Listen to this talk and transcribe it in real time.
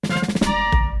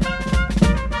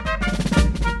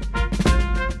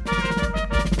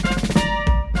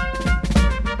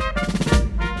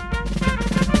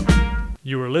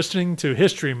You are listening to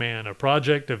Historyman, a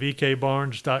project of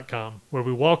ekbarnes.com, where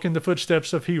we walk in the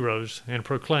footsteps of heroes and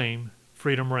proclaim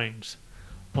freedom reigns.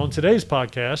 On today's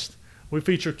podcast, we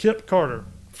feature Kip Carter,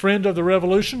 friend of the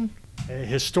Revolution, a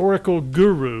historical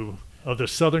guru of the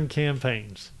Southern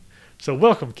campaigns. So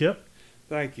welcome, Kip.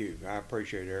 Thank you. I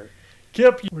appreciate it, Eric.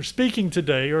 Kip, we're speaking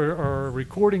today or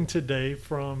recording today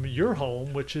from your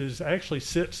home, which actually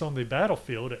sits on the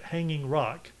battlefield at Hanging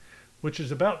Rock, which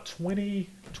is about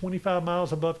 25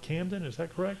 miles above Camden. Is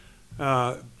that correct?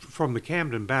 From the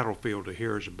Camden battlefield to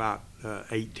here is about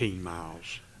 18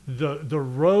 miles. The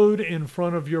road in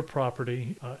front of your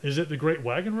property, is it the Great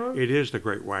Wagon Road? It is the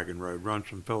Great Wagon Road. Runs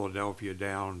from Philadelphia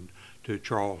down to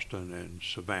Charleston and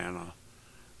Savannah.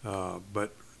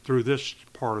 But through this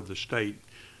part of the state,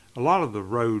 a lot of the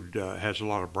road has a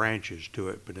lot of branches to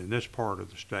it, but in this part of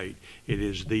the state, it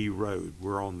is the road.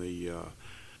 We're on the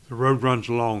road runs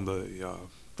along the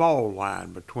fall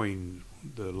line between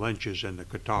the Lynches and the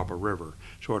Catawba River.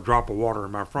 So a drop of water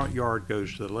in my front yard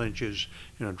goes to the Lynches,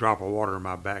 and a drop of water in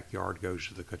my backyard goes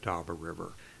to the Catawba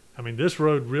River. I mean, this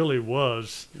road really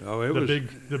was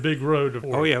the big road.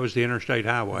 It was the interstate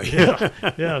highway.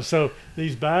 Yeah. So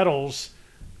these battles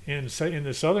in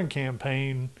the Southern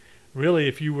campaign, really,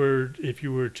 if you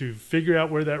were to figure out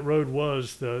where that road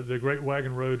was, the Great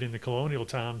Wagon Road in the colonial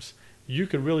times, you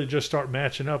could really just start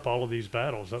matching up all of these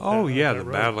battles. The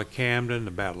Battle of Camden,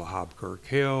 the Battle of Hobkirk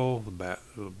Hill, the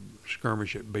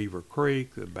skirmish at Beaver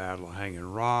Creek, the Battle of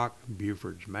Hanging Rock,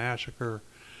 Buford's Massacre.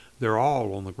 They're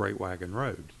all on the Great Wagon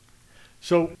Road.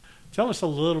 So tell us a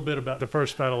little bit about the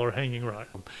first battle or Hanging Rock.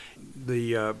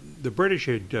 The British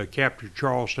had captured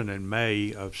Charleston in May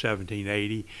of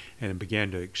 1780 and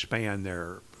began to expand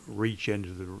their reach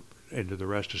into the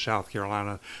rest of South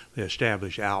Carolina. They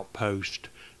established outposts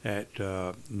at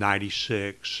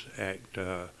 96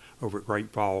 over at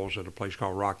Great Falls at a place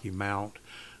called Rocky Mount.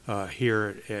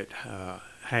 Here at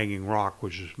Hanging Rock,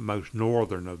 which is most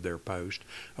northern of their post,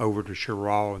 over to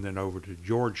Cheraw and then over to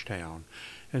Georgetown.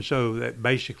 And so that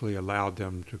basically allowed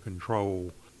them to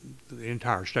control the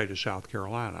entire state of South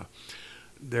Carolina.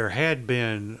 There had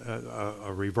been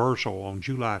a reversal on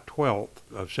July 12th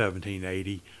of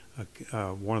 1780.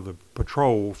 One of the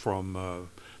patrol from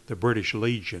the British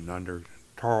Legion under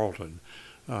Tarleton,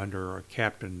 under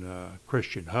Captain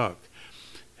Christian Huck,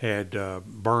 had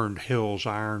burned Hill's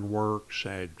Iron Works,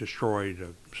 had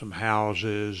destroyed some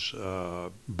houses,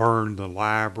 burned the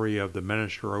library of the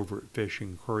minister over at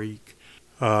Fishing Creek,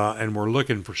 and were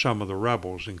looking for some of the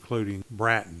rebels, including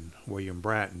William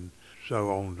Bratton. So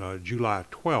on July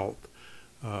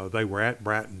 12th, they were at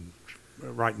Bratton,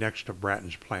 right next to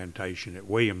Bratton's plantation at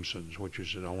Williamson's, which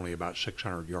is only about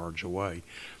 600 yards away.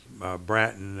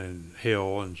 Bratton and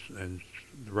Hill and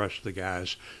the rest of the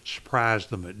guys surprised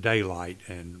them at daylight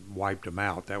and wiped them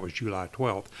out. That was July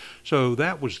 12th. So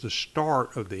that was the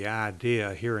start of the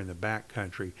idea here in the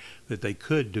backcountry that they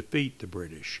could defeat the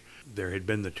British. There had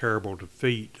been the terrible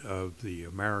defeat of the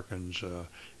Americans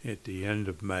at the end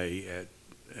of May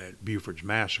at Buford's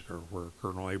Massacre, where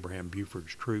Colonel Abraham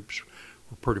Buford's troops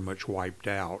were pretty much wiped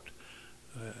out.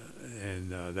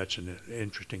 And that's an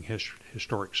interesting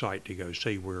historic site to go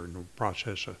see. We're in the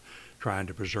process of trying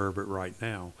to preserve it right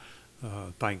now,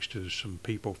 thanks to some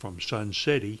people from Sun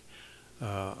City,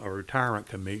 a retirement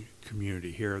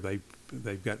community here.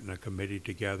 They've gotten a committee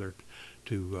together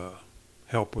to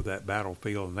help with that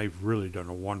battlefield, and they've really done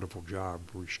a wonderful job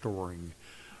restoring.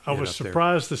 I was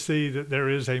surprised to see that there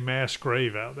is a mass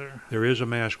grave out there. There is a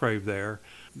mass grave there.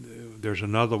 There's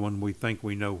another one. We think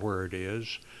we know where it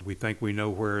is. We think we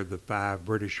know where the 5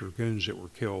 British dragoons that were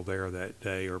killed there that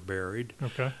day are buried.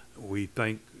 Okay. We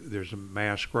think there's a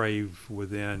mass grave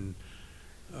within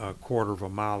a quarter of a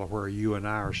mile of where you and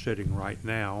I are sitting right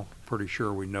now. Pretty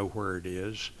sure we know where it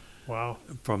is. Wow.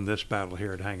 From this battle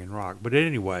here at Hanging Rock. But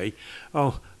anyway,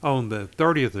 on the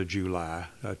 30th of July,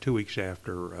 2 weeks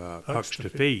after Huck's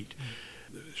defeat,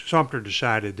 Sumter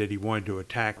decided that he wanted to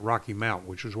attack Rocky Mount,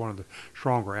 which was one of the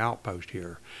stronger outposts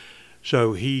here.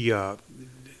 So he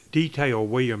detailed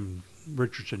William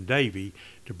Richardson Davie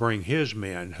to bring his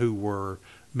men, who were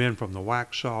men from the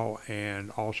Waxhaw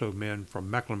and also men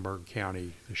from Mecklenburg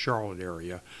County, the Charlotte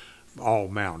area, all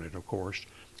mounted, of course.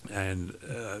 And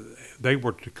they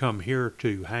were to come here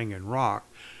to Hanging Rock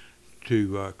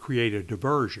to create a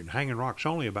diversion. Hanging Rock's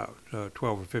only about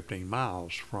 12 or 15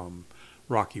 miles from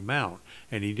Rocky Mount,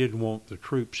 and he didn't want the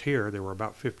troops here. There were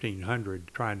about 1,500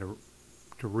 trying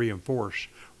to reinforce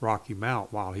Rocky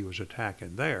Mount while he was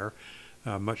attacking there,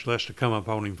 much less to come up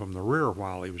on him from the rear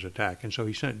while he was attacking. So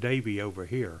he sent Davie over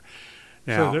here.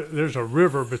 Now, so there's a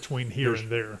river between here and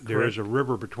there. There is a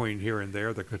river between here and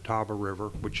there, the Catawba River,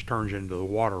 which turns into the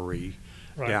Wateree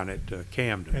Right. down at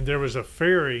Camden. And there was a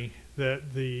ferry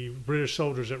that the British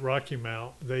soldiers at Rocky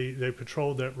Mount, they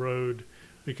patrolled that road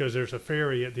because there's a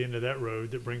ferry at the end of that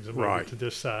road that brings them over Right. to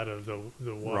this side of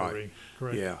the watery.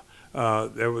 Correct. Yeah.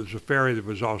 There was a ferry. There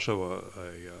was also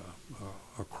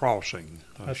a crossing,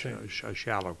 I see. a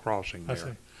shallow crossing I there.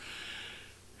 see.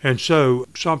 And so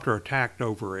Sumter attacked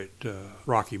over at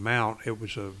Rocky Mount. It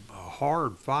was a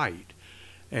hard fight,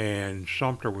 and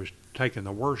Sumter was taking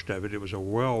the worst of it. It was a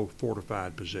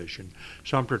well-fortified position.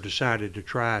 Sumter decided to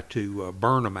try to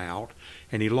burn them out,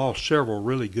 and he lost several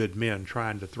really good men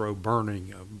trying to throw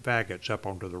burning faggots up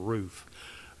onto the roof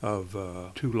of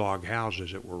 2 log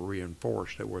houses that were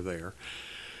reinforced that were there,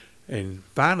 and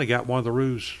finally got one of the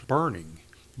roofs burning.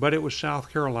 But it was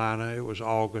South Carolina, it was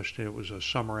August, and it was a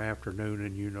summer afternoon,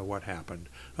 and you know what happened.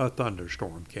 A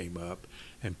thunderstorm came up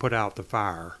and put out the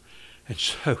fire. And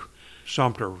so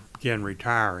Sumter began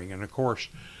retiring, and of course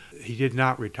he did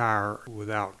not retire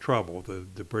without trouble.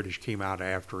 The British came out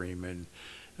after him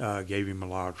and gave him a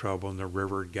lot of trouble, and the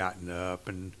river had gotten up.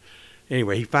 And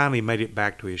anyway, he finally made it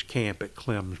back to his camp at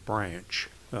Clem's Branch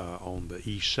on the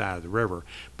east side of the river.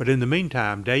 But in the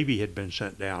meantime, Davie had been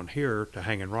sent down here to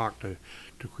Hanging Rock to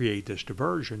create this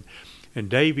diversion, and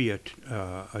Davie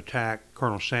attacked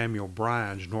Colonel Samuel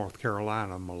Bryan's North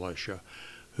Carolina militia,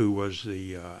 who was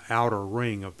the outer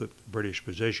ring of the British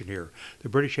position here. The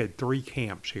British had 3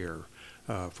 camps here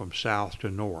from south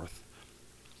to north,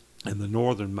 and the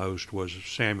northernmost was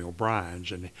Samuel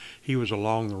Bryan's, and he was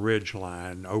along the ridge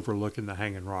line overlooking the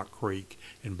Hanging Rock Creek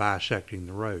and bisecting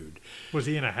the road. Was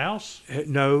he in a house?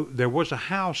 No, there was a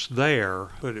house there,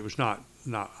 but it was not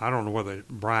I don't know whether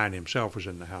Bryan himself was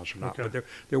in the house or not, Okay. but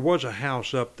there was a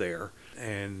house up there,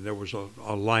 and there was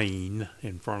a lane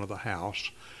in front of the house.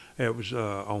 It was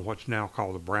on what's now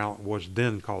called was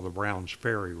then called the Browns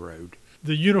Ferry Road.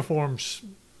 The uniforms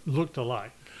looked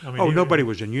alike. I mean, Nobody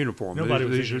was in uniform. Nobody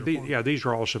was in uniform. These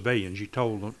are all civilians.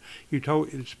 People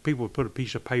would put a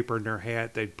piece of paper in their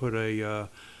hat. They'd put a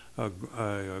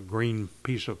green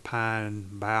piece of pine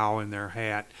bough in their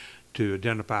hat to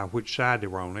identify which side they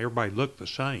were on. Everybody looked the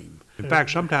same. In fact,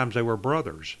 sometimes they were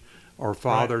brothers or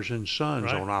fathers and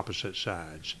sons on opposite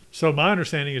sides. So my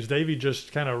understanding is Davie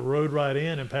just kind of rode right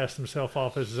in and passed himself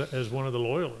off as one of the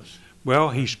loyalists.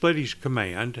 Well, he split his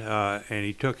command, and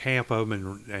he took half of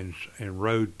them and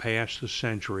rode past the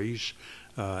sentries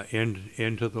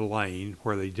into the lane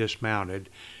where they dismounted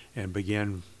and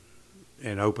began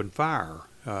and opened fire,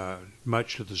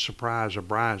 much to the surprise of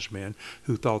Bryan's men,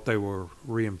 who thought they were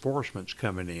reinforcements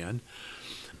coming in.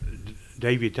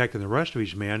 Davie had taken the rest of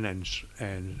his men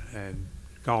and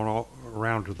gone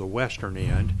around to the western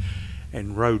end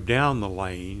and rode down the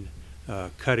lane,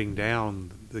 cutting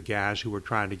down the guys who were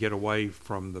trying to get away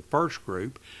from the first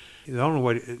group. The only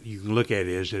way you can look at it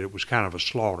is that it was kind of a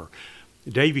slaughter.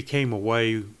 Davie came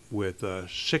away with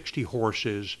 60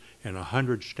 horses and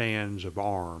 100 stands of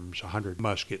arms, 100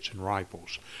 muskets and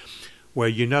rifles. Well,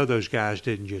 you know those guys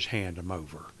didn't just hand them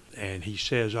over. And he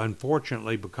says,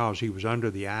 unfortunately, because he was under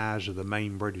the eyes of the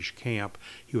main British camp,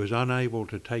 he was unable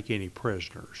to take any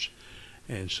prisoners.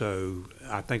 And so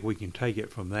I think we can take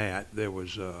it from that. There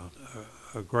was a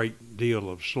great deal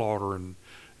of slaughter and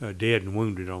dead and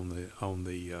wounded on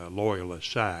the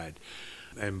loyalist side.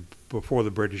 And before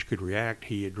the British could react,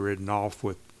 he had ridden off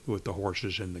with the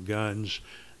horses and the guns,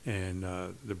 and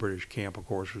the British camp, of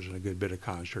course, was in a good bit of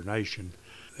consternation.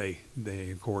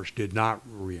 They of course, did not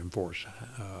reinforce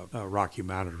Rocky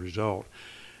Mount as a result.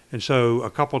 And so a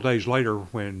couple of days later,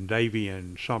 when Davie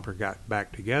and Sumter got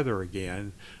back together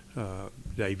again,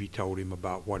 Davie told him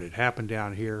about what had happened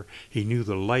down here. He knew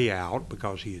the layout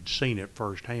because he had seen it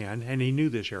firsthand, and he knew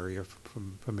this area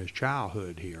from his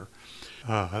childhood here.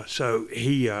 So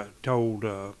he told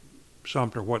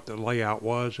Sumter what the layout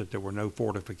was, that there were no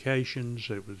fortifications.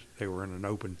 They were in an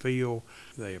open field.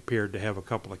 They appeared to have a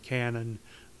couple of cannon.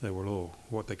 They were little,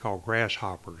 what they call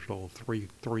grasshoppers, little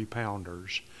three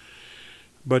pounders.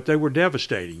 But they were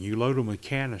devastating. You load them with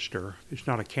canister. It's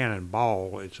not a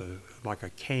cannonball. It's like a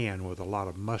can with a lot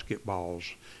of musket balls.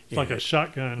 It's like a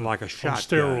shotgun. Like a shotgun.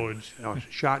 On steroids.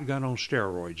 A shotgun on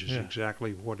steroids is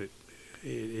exactly what it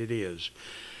is.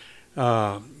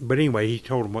 But anyway, he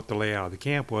told them what the layout of the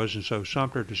camp was, and so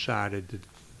Sumter decided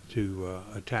to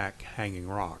attack Hanging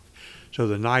Rock. So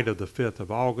the night of the 5th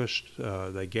of August,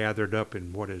 they gathered up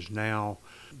in what is now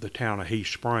the town of Heath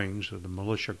Springs, the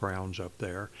militia grounds up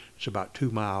there. It's about 2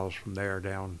 miles from there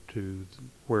down to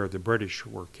where the British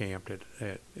were camped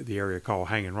at the area called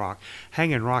Hanging Rock.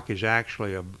 Hanging Rock is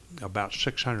actually about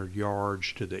 600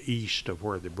 yards to the east of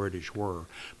where the British were,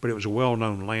 but it was a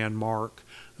well-known landmark.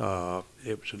 It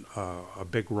was a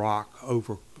big rock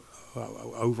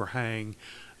overhang.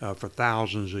 For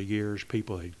thousands of years,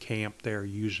 people had camped there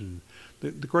using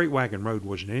the Great Wagon Road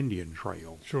was an Indian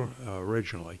trail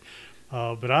originally.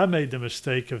 But I made the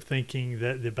mistake of thinking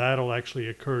that the battle actually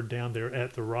occurred down there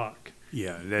at the rock.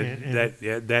 Yeah,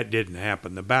 that didn't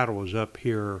happen. The battle was up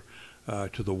here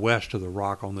to the west of the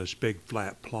rock on this big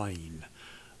flat plain.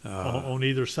 On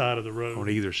either side of the road. On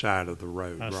either side of the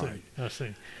road, I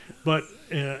see. But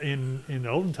in the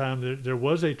olden time, there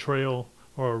was a trail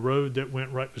or a road that went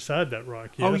right beside that rock.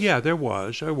 Yes? Oh yeah, there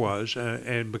was,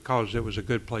 and because it was a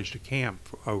good place to camp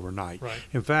overnight. Right.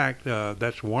 In fact,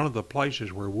 that's one of the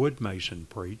places where Wood Mason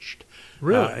preached.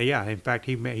 Really? Yeah. In fact,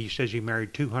 he says he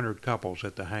married 200 couples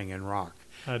at the Hanging Rock.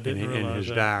 I didn't realize in his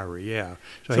that. diary. Yeah.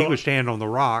 So he would stand on the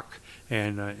rock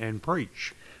and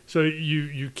preach. So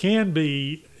you can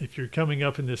be, if you're coming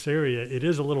up in this area, it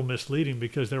is a little misleading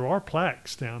because there are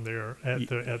plaques down there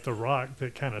at the rock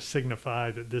that kind of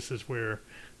signify that this is where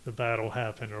the battle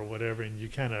happened or whatever, and you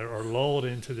kind of are lulled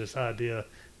into this idea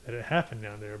that it happened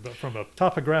down there. But from a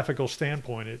topographical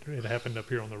standpoint, it happened up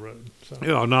here on the road. So.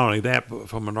 Not only that, but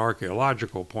from an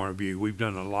archaeological point of view, we've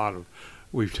done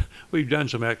we've done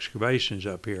some excavations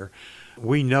up here.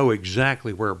 We know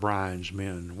exactly where Bryan's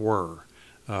men were.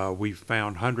 We've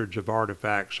found hundreds of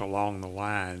artifacts along the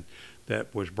line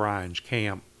that was Bryan's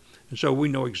camp, and so we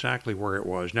know exactly where it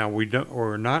was. Now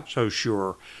we're not so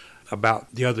sure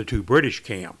about the other two British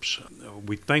camps.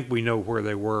 We think we know where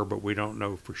they were, but we don't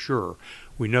know for sure.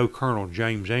 We know Colonel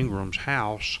James Ingram's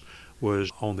house was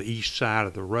on the east side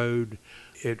of the road.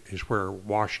 It is where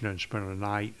Washington spent a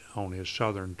night on his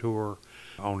southern tour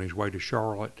on his way to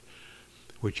Charlotte,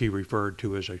 which he referred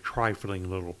to as a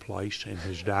trifling little place in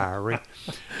his diary.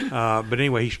 But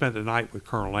anyway, he spent the night with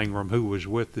Colonel Ingram, who was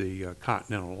with the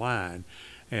Continental Line.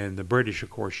 And the British, of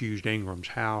course, used Ingram's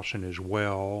house and his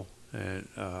well and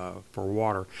for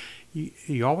water.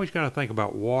 You always got to think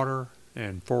about water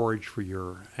and forage for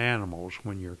your animals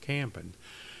when you're camping.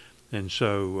 And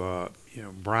so,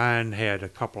 Bryan had a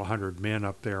couple of hundred men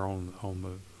up there on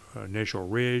the initial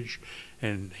ridge,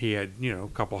 and he had, a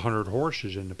couple hundred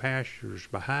horses in the pastures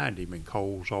behind him in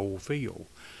Cole's old field.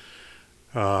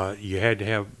 You had to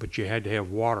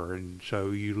have water, and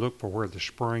so you look for where the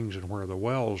springs and where the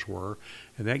wells were,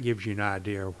 and that gives you an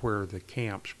idea of where the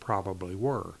camps probably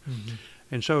were. Mm-hmm.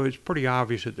 And so it's pretty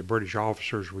obvious that the British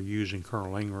officers were using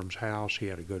Colonel Ingram's house. He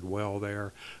had a good well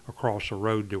there. Across the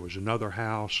road there was another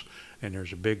house, and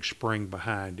there's a big spring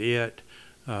behind it.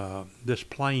 This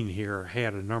plain here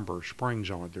had a number of springs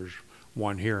on it. There's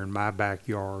one here in my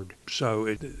backyard.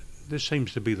 So this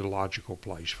seems to be the logical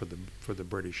place for the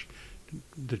British,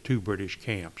 the two British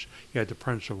camps. You had the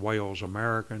Prince of Wales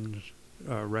Americans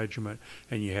regiment,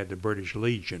 and you had the British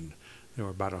Legion. There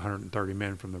were about 130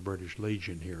 men from the British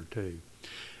Legion here too.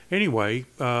 Anyway,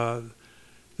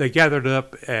 they gathered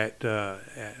up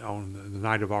on the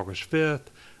night of August 5th.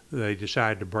 They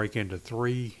decided to break into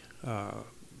three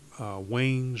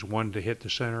wings, one to hit the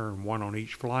center and one on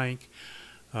each flank.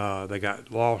 They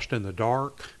got lost in the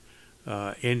dark,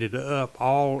 ended up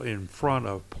all in front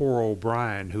of poor old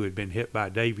Bryan, who had been hit by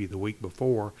Davie the week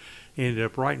before, ended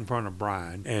up right in front of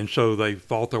Bryan. And so they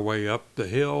fought their way up the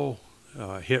hill,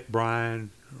 hit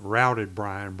Bryan, routed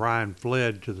Bryan. Bryan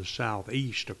fled to the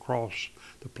southeast across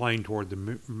the plain toward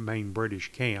the main British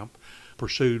camp,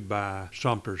 pursued by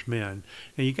Sumter's men.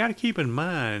 And you got to keep in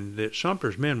mind that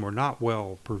Sumter's men were not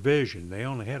well provisioned. They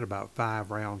only had about 5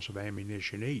 rounds of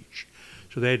ammunition each,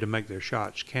 so they had to make their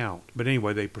shots count. But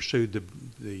anyway, they pursued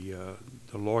the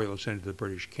Loyalists into the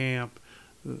British camp.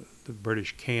 The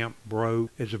British camp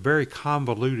broke. It's a very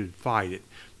convoluted fight.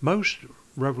 Most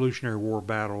Revolutionary War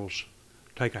battles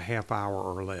take a half hour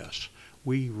or less.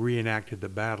 We reenacted the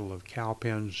Battle of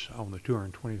Cowpens on the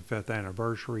 225th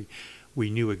anniversary. We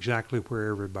knew exactly where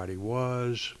everybody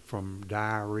was from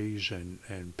diaries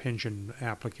and pension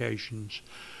applications.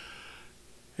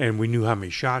 And we knew how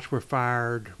many shots were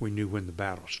fired. We knew when the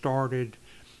battle started.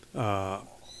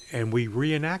 And we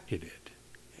reenacted it.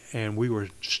 And we were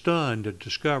stunned to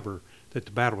discover that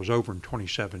the battle was over in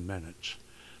 27 minutes.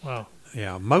 Wow.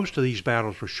 Yeah, most of these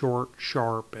battles were short,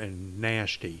 sharp, and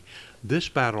nasty. This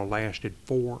battle lasted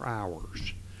 4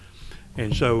 hours.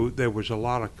 And so there was a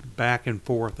lot of back and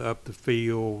forth up the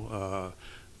field.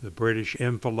 The British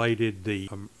enfiladed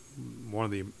one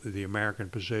of the American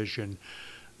position.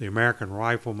 The American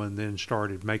riflemen then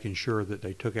started making sure that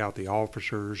they took out the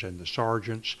officers and the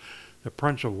sergeants. The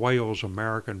Prince of Wales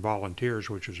American Volunteers,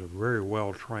 which was a very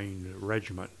well-trained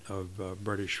regiment of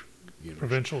British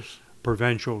provincials.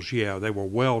 provincials, yeah, they were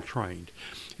well trained.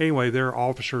 Anyway, their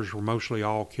officers were mostly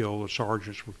all killed. The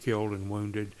sergeants were killed and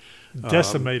wounded.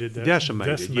 Decimated.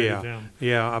 Yeah. Them.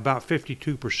 Yeah, about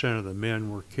 52% of the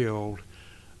men were killed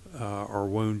or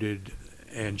wounded.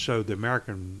 And so the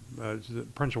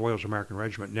Prince of Wales American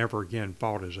Regiment never again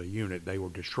fought as a unit. They were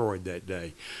destroyed that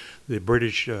day. The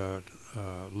British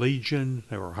Legion,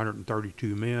 there were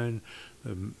 132 men.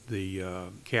 The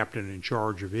captain in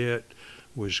charge of it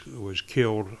was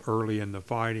killed early in the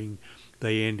fighting.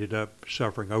 They ended up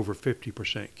suffering over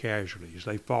 50% casualties.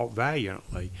 They fought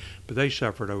valiantly, but they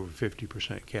suffered over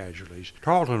 50% casualties.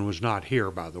 Tarleton was not here,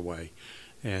 by the way,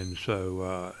 and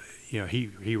so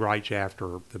he writes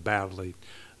after the battle.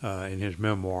 In his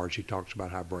memoirs, he talks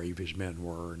about how brave his men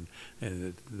were and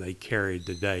that they carried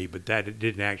the day, but that it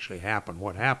didn't actually happen.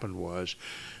 What happened was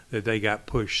that they got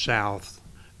pushed south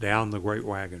down the Great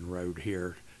Wagon Road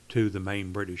here to the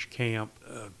main British camp,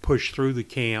 pushed through the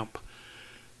camp.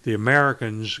 The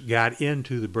Americans got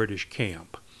into the British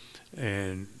camp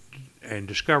and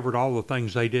discovered all the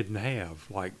things they didn't have,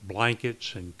 like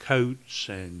blankets and coats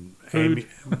and food.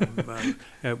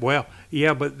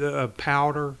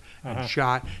 Powder and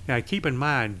shot. Now, keep in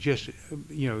mind, just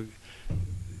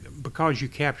because you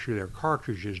capture their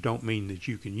cartridges, don't mean that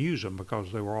you can use them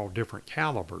because they were all different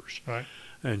calibers. Right.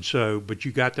 And so, but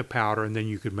you got the powder, and then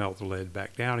you could melt the lead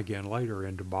back down again later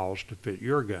into balls to fit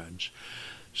your guns.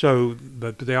 So,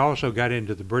 but they also got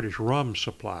into the British rum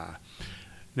supply.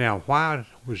 Now, why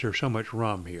was there so much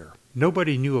rum here?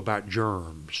 Nobody knew about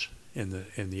germs in the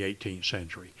 18th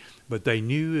century, but they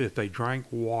knew if they drank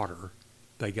water,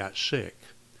 they got sick.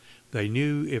 They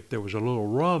knew if there was a little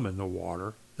rum in the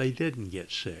water, they didn't get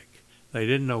sick. They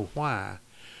didn't know why.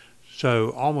 So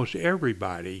almost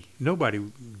nobody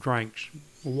drank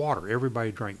water.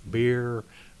 Everybody drank beer,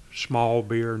 small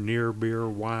beer, near beer,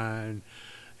 wine.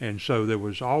 And so there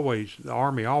was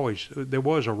there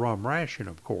was a rum ration,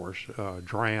 of course, a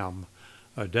dram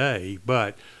a day,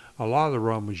 but a lot of the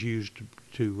rum was used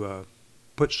to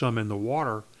put some in the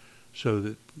water so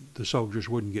that the soldiers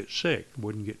wouldn't get sick,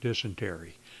 wouldn't get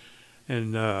dysentery.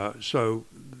 And so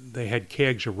they had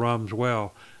kegs of rum.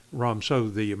 So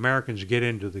the Americans get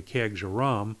into the kegs of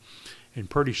rum, and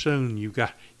pretty soon you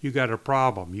got a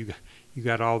problem. You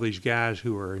got all these guys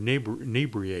who are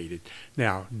inebriated.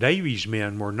 Now, Davie's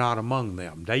men were not among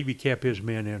them. Davie kept his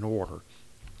men in order.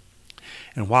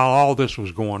 And while all this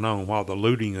was going on, while the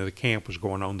looting of the camp was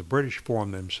going on, the British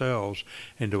formed themselves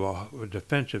into a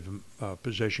defensive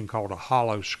position called a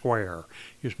hollow square.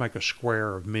 You just make a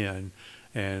square of men,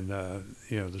 and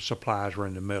the supplies were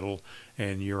in the middle,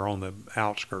 and you're on the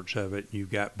outskirts of it. And you've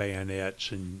got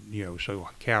bayonets, and so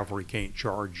cavalry can't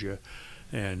charge you,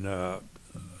 and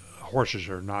horses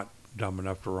are not dumb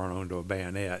enough to run onto a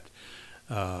bayonet,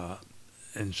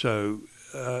 and so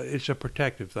it's a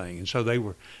protective thing. And so they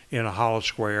were in a hollow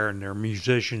square, and their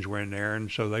musicians were in there,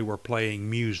 and so they were playing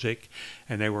music,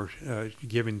 and they were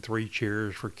giving 3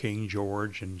 cheers for King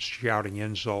George and shouting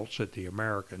insults at the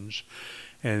Americans,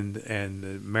 and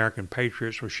the American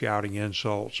patriots were shouting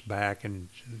insults back, and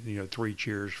 3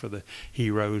 cheers for the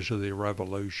heroes of the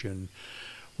Revolution.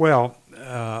 Well,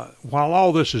 while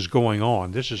all this is going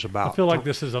on, this is about... I feel like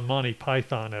this is a Monty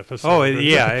Python episode. Oh,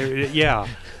 yeah.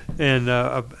 And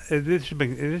this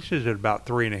is at about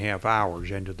 3.5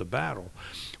 hours into the battle.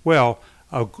 Well,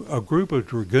 a group of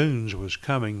dragoons was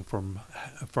coming from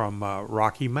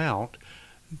Rocky Mount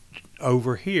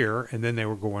over here, and then they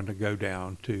were going to go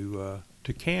down to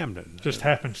Camden. Just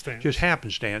happenstance. Just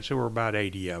happenstance. There were about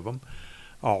 80 of them,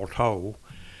 all told.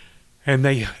 And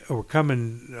they were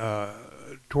coming...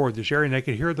 toward this area, and they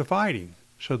could hear the fighting.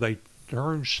 So they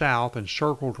turned south and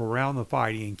circled around the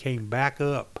fighting and came back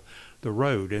up the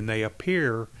road. And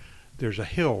there's a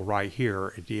hill right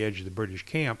here at the edge of the British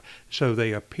camp, so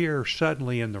they appear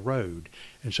suddenly in the road.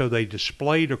 And so they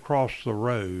displayed across the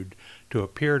road to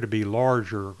appear to be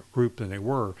larger group than they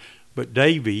were. But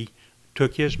Davie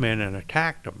took his men and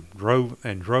attacked them, drove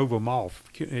them off.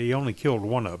 He only killed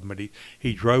one of them, but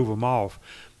he drove them off.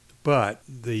 But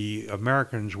the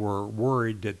Americans were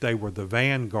worried that they were the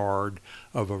vanguard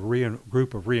of a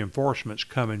group of reinforcements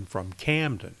coming from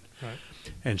Camden. Right.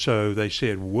 And so they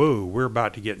said, whoa, we're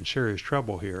about to get in serious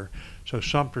trouble here. So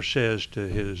Sumter says to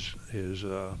his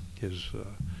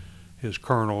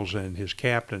colonels and his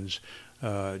captains,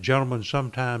 gentlemen,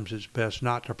 sometimes it's best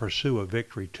not to pursue a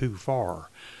victory too far.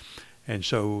 And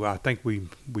so I think we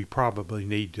probably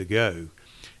need to go.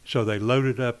 So they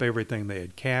loaded up everything they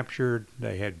had captured.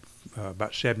 They had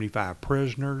about 75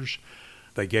 prisoners.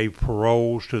 They gave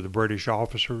paroles to the British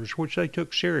officers, which they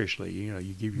took seriously.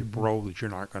 You give your Mhm. parole that you're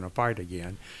not going to fight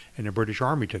again. And the British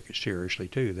Army took it seriously,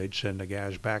 too. They'd send the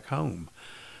guys back home.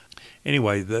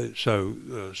 Anyway,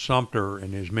 so Sumter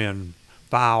and his men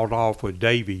filed off with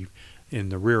Davie in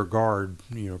the rear guard,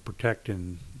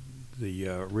 protecting the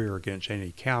rear against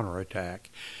any counterattack,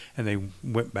 and they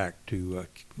went back to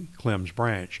Clem's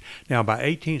Branch. Now, by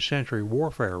 18th century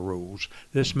warfare rules,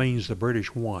 this means the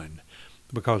British won,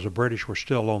 because the British were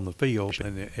still on the field,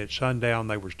 and at sundown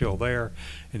they were still there,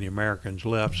 and the Americans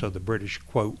left, so the British,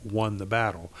 quote, won the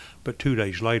battle. But 2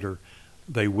 days later,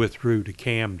 they withdrew to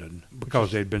Camden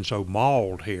because they'd been so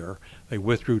mauled here. They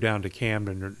withdrew down to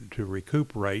Camden to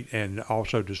recuperate, and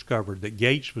also discovered that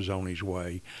Gates was on his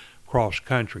way cross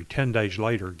country. 10 days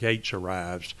later, Gates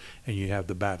arrives, and you have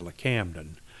the Battle of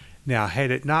Camden. Now,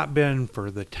 had it not been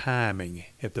for the timing,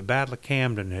 if the Battle of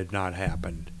Camden had not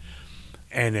happened,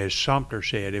 and as Sumter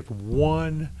said, if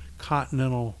one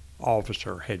Continental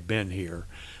officer had been here,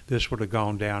 this would have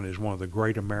gone down as one of the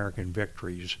great American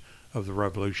victories of the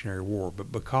Revolutionary War.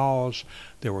 But because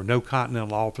there were no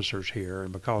Continental officers here,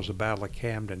 and because the Battle of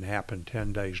Camden happened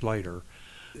 10 days later,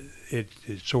 it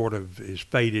sort of is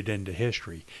faded into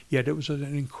history. Yet it was an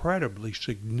incredibly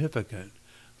significant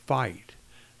fight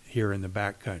here in the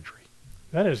backcountry.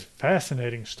 That is a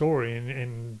fascinating story.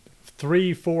 And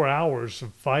 3-4 hours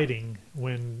of fighting,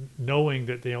 when knowing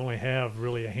that they only have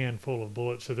really a handful of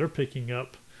bullets, so they're picking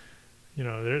up,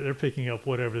 they're picking up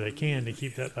whatever they can to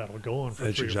keep that battle going for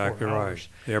That's 3 exactly or 4 right. hours.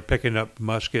 They're picking up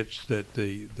muskets that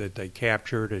they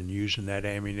captured and using that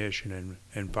ammunition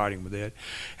and fighting with it.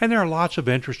 And there are lots of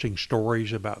interesting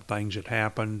stories about things that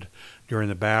happened during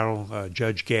the battle.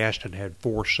 Judge Gaston had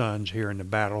 4 sons here in the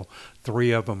battle.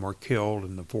 3 of them were killed,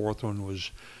 and the 4th one was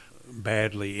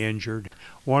badly injured.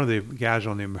 One of the guys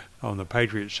on the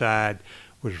Patriot side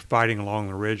was fighting along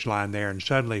the ridge line there, and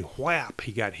suddenly, whap,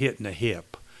 he got hit in the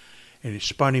hip, and it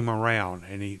spun him around,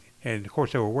 and of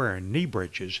course they were wearing knee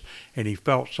breeches, and he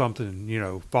felt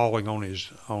something, falling on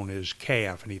his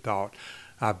calf, and he thought,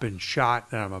 I've been shot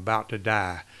and I'm about to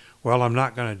die. Well, I'm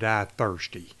not going to die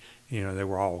thirsty. They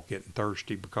were all getting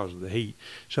thirsty because of the heat.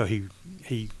 So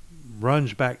he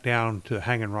runs back down to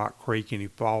Hanging Rock Creek, and he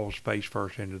falls face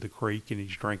first into the creek, and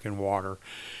he's drinking water.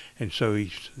 And so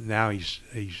he's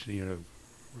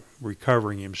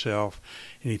recovering himself,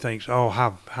 and he thinks, oh,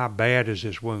 how bad is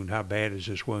this wound? How bad is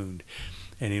this wound?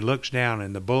 And he looks down,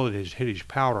 and the bullet has hit his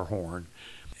powder horn,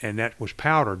 and that was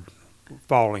powder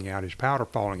falling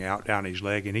out down his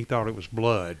leg, and he thought it was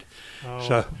blood.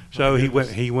 So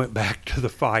he went back to the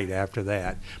fight after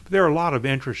that. But there are a lot of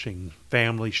interesting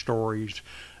family stories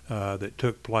that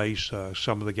took place.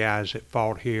 Some of the guys that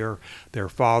fought here, their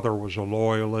father was a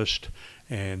loyalist,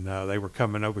 and they were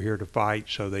coming over here to fight,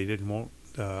 so they didn't want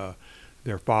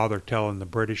their father telling the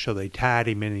British, so they tied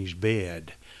him in his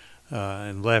bed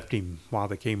and left him while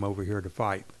they came over here to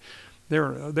fight. There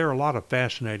are a lot of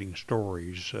fascinating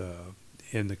stories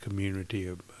in the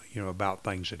community about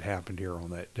things that happened here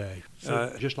on that day.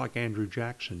 Just like Andrew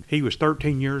Jackson, he was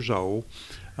 13 years old.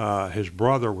 His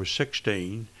brother was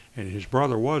 16, and his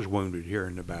brother was wounded here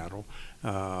in the battle.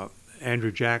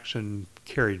 Andrew Jackson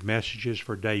carried messages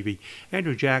for Davie.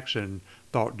 Andrew Jackson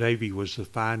thought Davie was the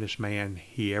finest man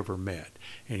he ever met,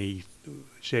 and he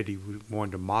said he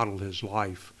wanted to model his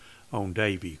life on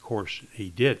Davie. Of course, he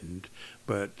didn't,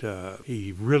 but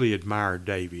he really admired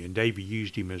Davie, and Davie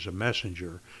used him as a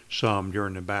messenger some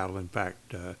during the battle. In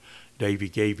fact, Davie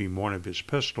gave him one of his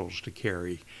pistols to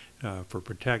carry for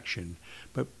protection,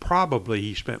 but probably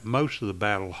he spent most of the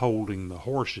battle holding the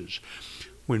horses.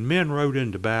 When men rode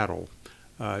into battle,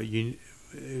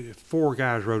 if 4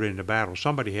 guys rode into battle,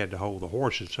 somebody had to hold the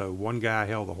horses. So one guy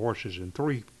held the horses, and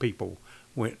 3 people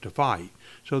went to fight.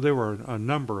 So there were a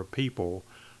number of people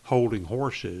holding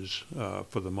horses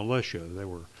for the militia. There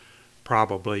were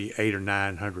probably 800 or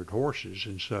 900 horses,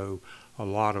 and so a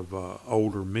lot of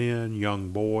older men, young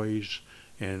boys,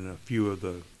 and a few of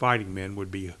the fighting men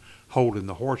would be holding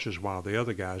the horses while the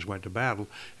other guys went to battle.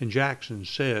 And Jackson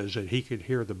says that he could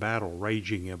hear the battle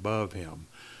raging above him.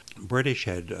 British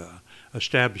had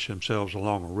established themselves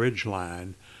along a ridge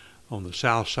line on the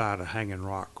south side of Hanging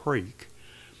Rock Creek,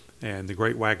 and the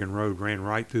Great Wagon Road ran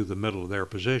right through the middle of their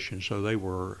position, so they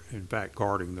were, in fact,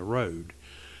 guarding the road.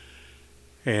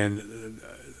 And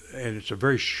it's a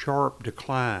very sharp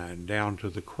decline down to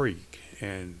the creek,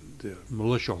 and the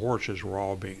militia horses were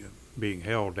all being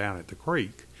held down at the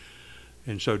creek.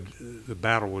 And so the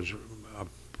battle was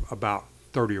about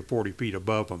 30 or 40 feet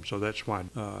above them. So that's why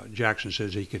Jackson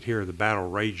says he could hear the battle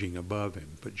raging above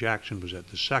him. But Jackson was at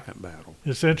the second battle.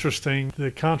 It's interesting,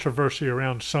 the controversy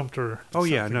around Sumter. Oh,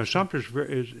 yeah. No, Sumter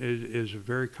is a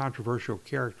very controversial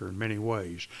character in many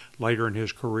ways. Later in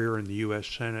his career in the U.S.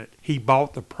 Senate, he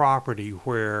bought the property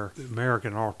where the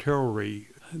American artillery.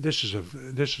 This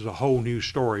is a whole new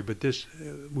story, but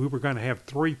we were going to have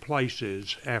three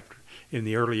places in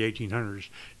the early 1800s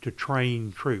to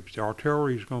train troops. The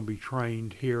artillery is going to be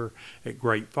trained here at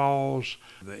Great Falls,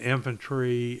 the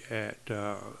infantry at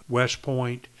West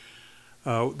Point.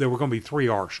 There were going to be three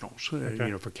arsenals,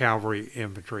 okay. For cavalry,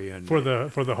 infantry, and for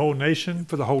the whole nation.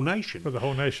 For the whole nation. For the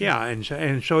whole nation. Yeah,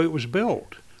 and so it was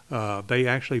built. They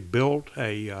actually built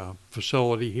a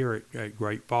facility here at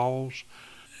Great Falls.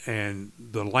 And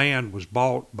the land was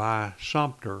bought by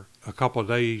Sumter a couple of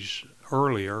days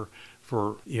earlier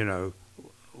for,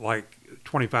 like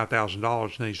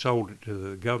 $25,000, and he sold it to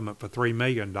the government for $3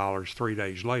 million 3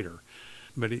 days later.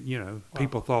 But,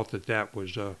 people thought that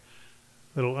was a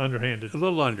little underhanded. A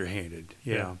little underhanded,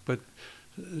 yeah. But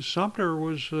Sumter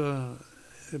was, you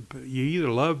either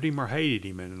loved him or hated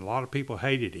him, and a lot of people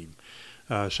hated him.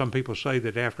 Some people say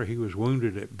that after he was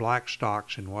wounded at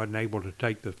Blackstocks and wasn't able to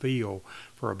take the field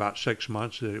for about 6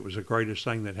 months, that it was the greatest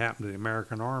thing that happened to the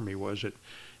American Army was that,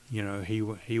 he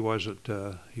wasn't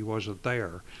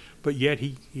there, but yet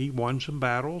he won some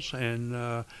battles and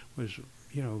was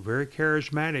very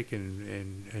charismatic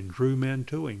and drew men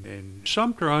to him. And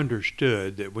Sumter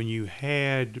understood that when you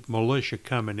had militia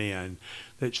coming in,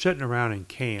 that sitting around in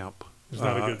camp was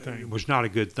not a good thing. Was not a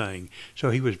good thing.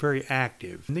 So he was very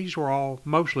active. And these were all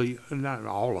mostly, not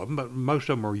all of them, but most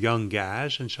of them were young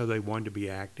guys, and so they wanted to be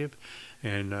active.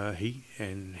 And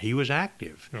he was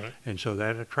active, right. And so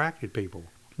that attracted people.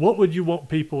 What would you want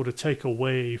people to take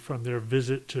away from their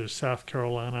visit to South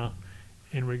Carolina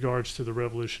in regards to the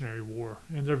Revolutionary War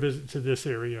and their visit to this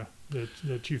area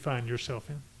that you find yourself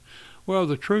in? Well,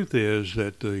 the truth is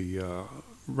that the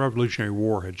Revolutionary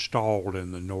War had stalled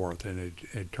in the North, and it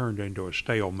had turned into a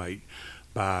stalemate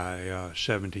by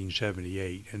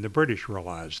 1778. And the British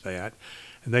realized that,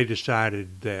 and they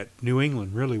decided that New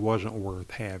England really wasn't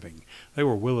worth having. They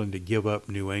were willing to give up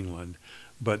New England,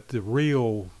 but the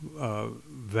real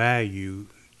value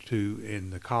in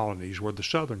the colonies were the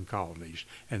southern colonies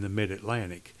and the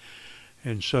mid-Atlantic.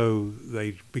 And so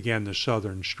they began the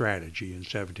Southern Strategy in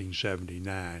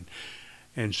 1779.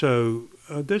 And so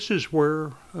this is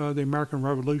where the American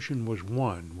Revolution was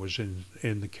won, was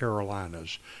in the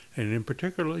Carolinas, and in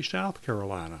particularly South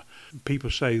Carolina. People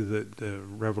say that the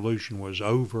Revolution was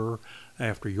over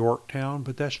after Yorktown,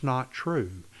 but that's not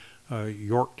true.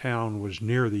 Yorktown was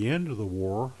near the end of the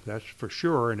war, that's for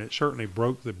sure, and it certainly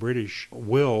broke the British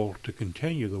will to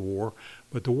continue the war.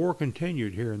 But the war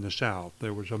continued here in the South.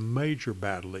 There was a major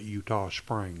battle at Eutaw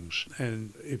Springs.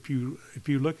 And if you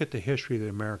look at the history of the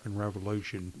American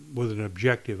Revolution with an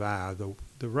objective eye,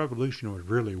 the Revolution was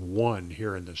really won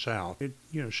here in the South. It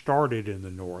started in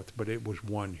the North, but it was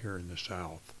won here in the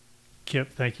South.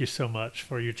 Kip, thank you so much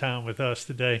for your time with us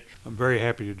today. I'm very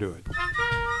happy to do it.